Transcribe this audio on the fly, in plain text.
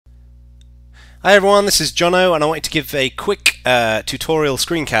Hi everyone, this is Jono, and I wanted to give a quick tutorial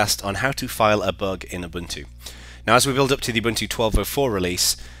screencast on how to file a bug in Ubuntu. Now, as we build up to the Ubuntu 12.04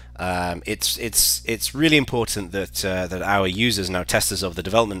 release, it's really important that our users and our testers of the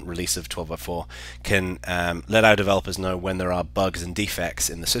development release of 12.04 can let our developers know when there are bugs and defects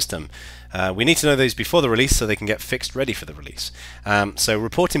in the system. We need to know those before the release so they can get fixed ready for the release. So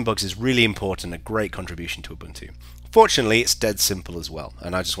reporting bugs is really important, a great contribution to Ubuntu. Fortunately, it's dead simple as well,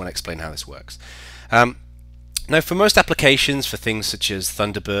 and I just want to explain how this works. Now, for most applications, for things such as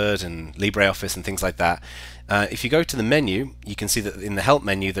Thunderbird and LibreOffice and things like that, if you go to the menu, you can see that in the Help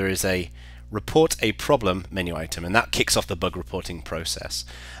menu there is a Report a Problem menu item, and that kicks off the bug reporting process.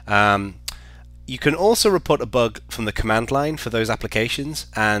 You can also report a bug from the command line for those applications,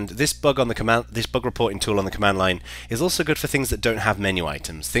 and this bug reporting tool on the command line is also good for things that don't have menu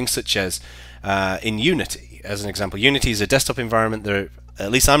items. Things such as in Unity, as an example. Unity is a desktop environment.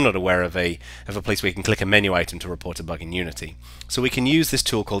 At least I'm not aware of a place where you can click a menu item to report a bug in Unity. So we can use this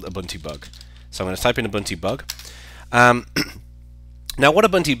tool called Ubuntu Bug. So I'm going to type in Ubuntu Bug. Now, what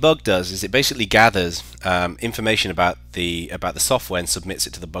Ubuntu Bug does is it basically gathers information about the software and submits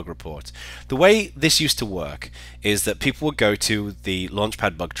it to the bug report. The way this used to work is that people would go to the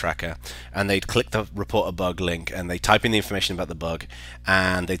Launchpad bug tracker and they'd click the report a bug link and they type in the information about the bug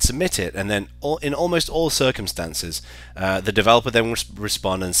and they'd submit it, and then in almost all circumstances the developer then would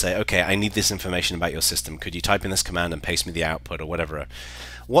respond and say, okay, I need this information about your system, could you type in this command and paste me the output or whatever.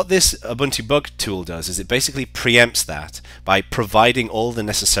 What this Ubuntu Bug tool does is it basically preempts that by providing all the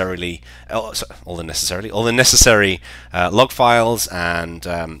necessary log files and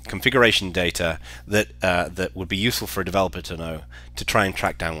configuration data that would be useful for a developer to know to try and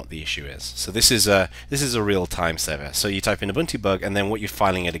track down what the issue is. So this is a real time saver. So you type in Ubuntu Bug and then what you're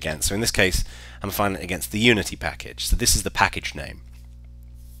filing it against. So in this case, I'm filing it against the Unity package. So this is the package name.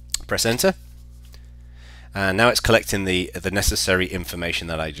 Press enter. And now it's collecting the necessary information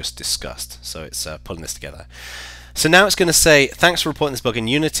that I just discussed. So it's pulling this together. So now it's going to say, thanks for reporting this bug in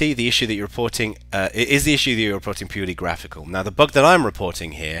Unity. The issue that you're reporting is the issue that you're reporting purely graphical. Now the bug that I'm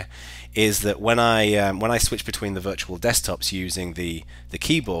reporting here is that when I switch between the virtual desktops using the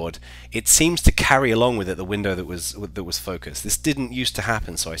keyboard, it seems to carry along with it the window that was focused. This didn't used to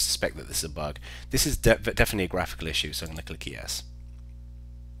happen, so I suspect that this is a bug. This is definitely a graphical issue, so I'm going to click yes.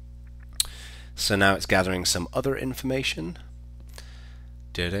 So now it's gathering some other information.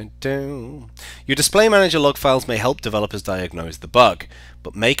 Your display manager log files may help developers diagnose the bug,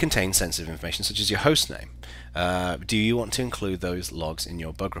 but may contain sensitive information such as your host name. Do you want to include those logs in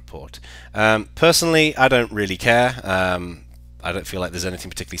your bug report? Personally, I don't really care. I don't feel like there's anything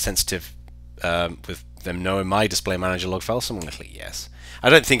particularly sensitive with them knowing my display manager log file, so I'm going to click yes. I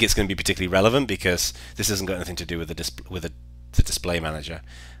don't think it's going to be particularly relevant because this hasn't got anything to do with the display manager.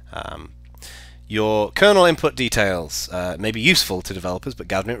 Your kernel input details may be useful to developers, but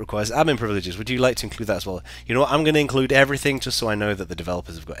gathering it requires admin privileges. Would you like to include that as well? You know what, I'm going to include everything just so I know that the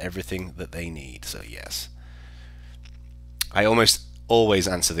developers have got everything that they need, so yes. I almost always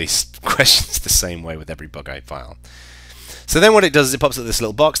answer these questions the same way with every bug I file. So then what it does is it pops up this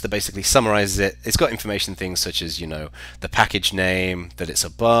little box that basically summarizes it. It's got information, things such as, you know, the package name, that it's a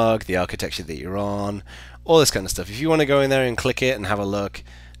bug, the architecture that you're on, all this kind of stuff. If you want to go in there and click it and have a look,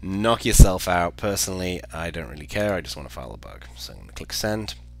 knock yourself out. Personally, I don't really care. I just want to file a bug. So I'm going to click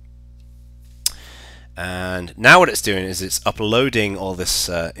send. And now what it's doing is it's uploading all this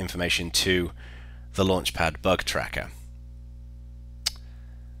information to the Launchpad bug tracker.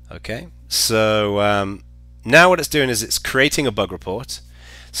 Okay, so now what it's doing is it's creating a bug report.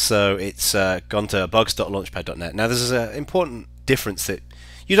 So it's gone to bugs.launchpad.net. Now there's an important difference that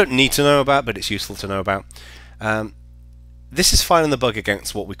you don't need to know about, but it's useful to know about. This is filing the bug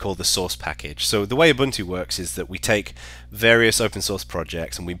against what we call the source package. So the way Ubuntu works is that we take various open source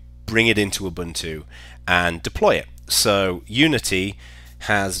projects and we bring it into Ubuntu and deploy it. So Unity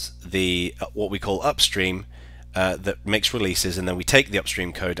has the what we call upstream that makes releases, and then we take the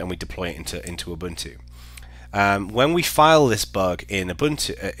upstream code and we deploy it into Ubuntu. When we file this bug in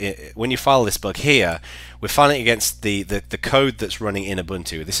Ubuntu, when you file this bug here, we're filing it against the code that's running in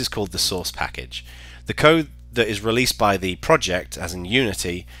Ubuntu. This is called the source package. The code that is released by the project, as in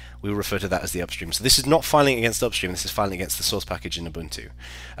Unity, we will refer to that as the upstream. So this is not filing against upstream. This is filing against the source package in Ubuntu.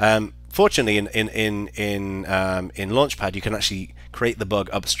 Fortunately, in Launchpad, you can actually create the bug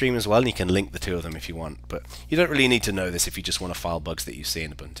upstream as well, and you can link the two of them if you want. But you don't really need to know this if you just want to file bugs that you see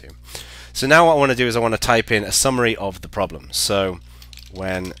in Ubuntu. So now what I want to do is I want to type in a summary of the problem. So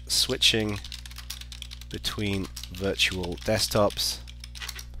when switching between virtual desktops,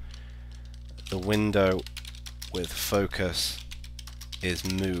 the window with focus is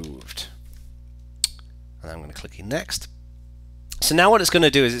moved. and I'm going to click next. So now what it's going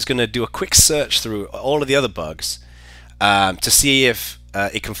to do is it's going to do a quick search through all of the other bugs to see if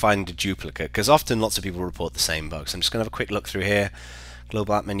it can find a duplicate, because often lots of people report the same bugs. I'm just going to have a quick look through here.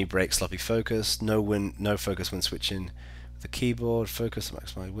 Global app menu break, sloppy focus, no focus when switching the keyboard, focus,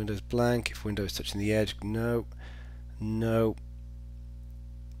 maximize Windows blank, if Windows touching the edge, no.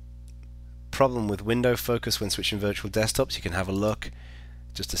 Problem with window focus when switching virtual desktops, you can have a look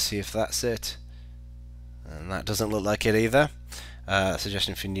just to see if that's it. And that doesn't look like it either.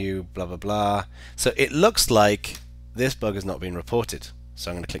 Suggestion for new, blah blah blah. So it looks like this bug has not been reported. So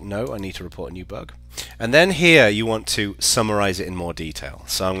I'm going to click no, I need to report a new bug. And then here you want to summarize it in more detail.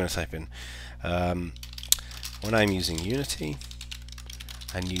 So I'm going to type in, when I'm using Unity,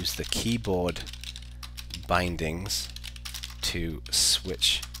 and use the keyboard bindings to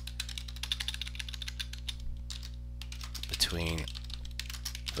switch between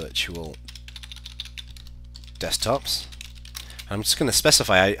virtual desktops. I'm just going to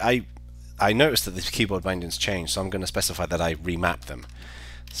specify, I noticed that the keyboard bindings changed, so I'm going to specify that I remapped them.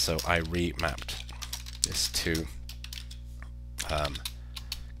 So I remapped this to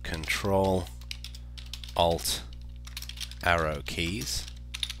Control Alt arrow keys.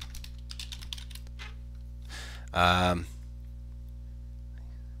 The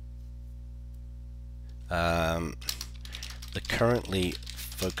currently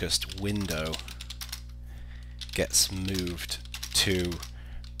focused window gets moved to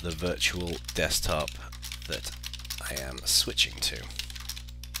the virtual desktop that I am switching to.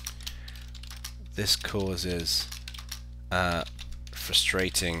 This causes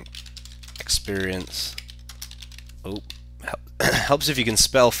frustrating experience. Oh, helps if you can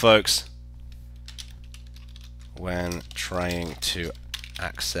spell, folks, when trying to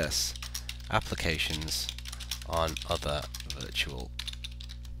access applications on other virtual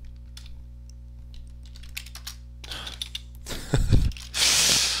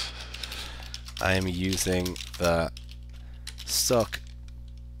I am using the stock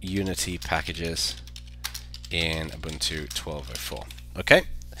Unity packages in Ubuntu 12.04. Okay,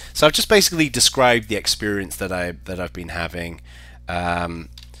 so I've just basically described the experience that I've been having. Now I'm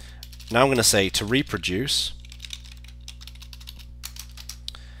going to say to reproduce,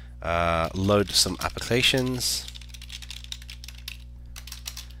 load some applications,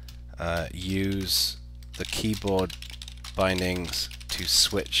 use the keyboard bindings to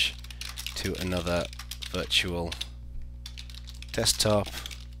switch to another virtual desktop.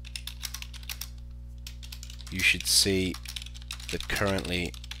 You should see the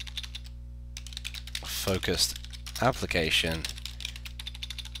currently focused application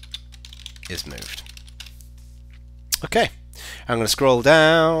is moved. Okay, I'm going to scroll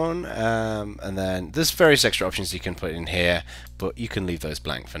down, and then there's various extra options you can put in here, but you can leave those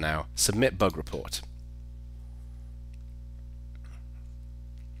blank for now. Submit bug report.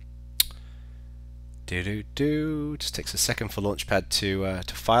 Just takes a second for Launchpad to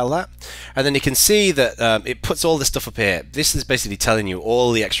file that, and then you can see that it puts all this stuff up here. This is basically telling you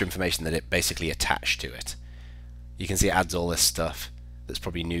all the extra information that it basically attached to it. You can see it adds all this stuff that's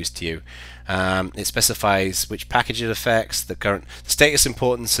probably news to you. It specifies which package it affects, the current status,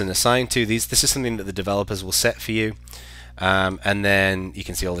 importance, and assigned to these. This is something that the developers will set for you, and then you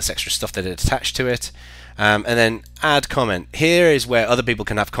can see all this extra stuff that it attached to it. And then add comment. Here is where other people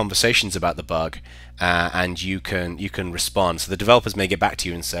can have conversations about the bug, and you can respond. So the developers may get back to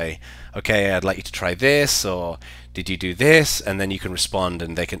you and say, okay, I'd like you to try this, or did you do this? And then you can respond,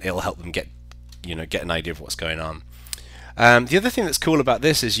 and it'll help them get an idea of what's going on. The other thing that's cool about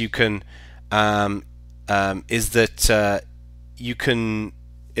this is it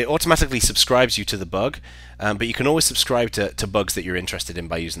automatically subscribes you to the bug, but you can always subscribe to bugs that you're interested in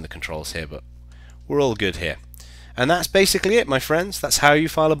by using the controls here. But we're all good here. And that's basically it, my friends. That's how you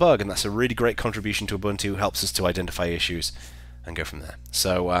file a bug, and that's a really great contribution to Ubuntu. Helps us to identify issues and go from there.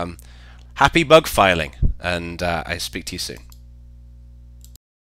 So happy bug filing, and I speak to you soon.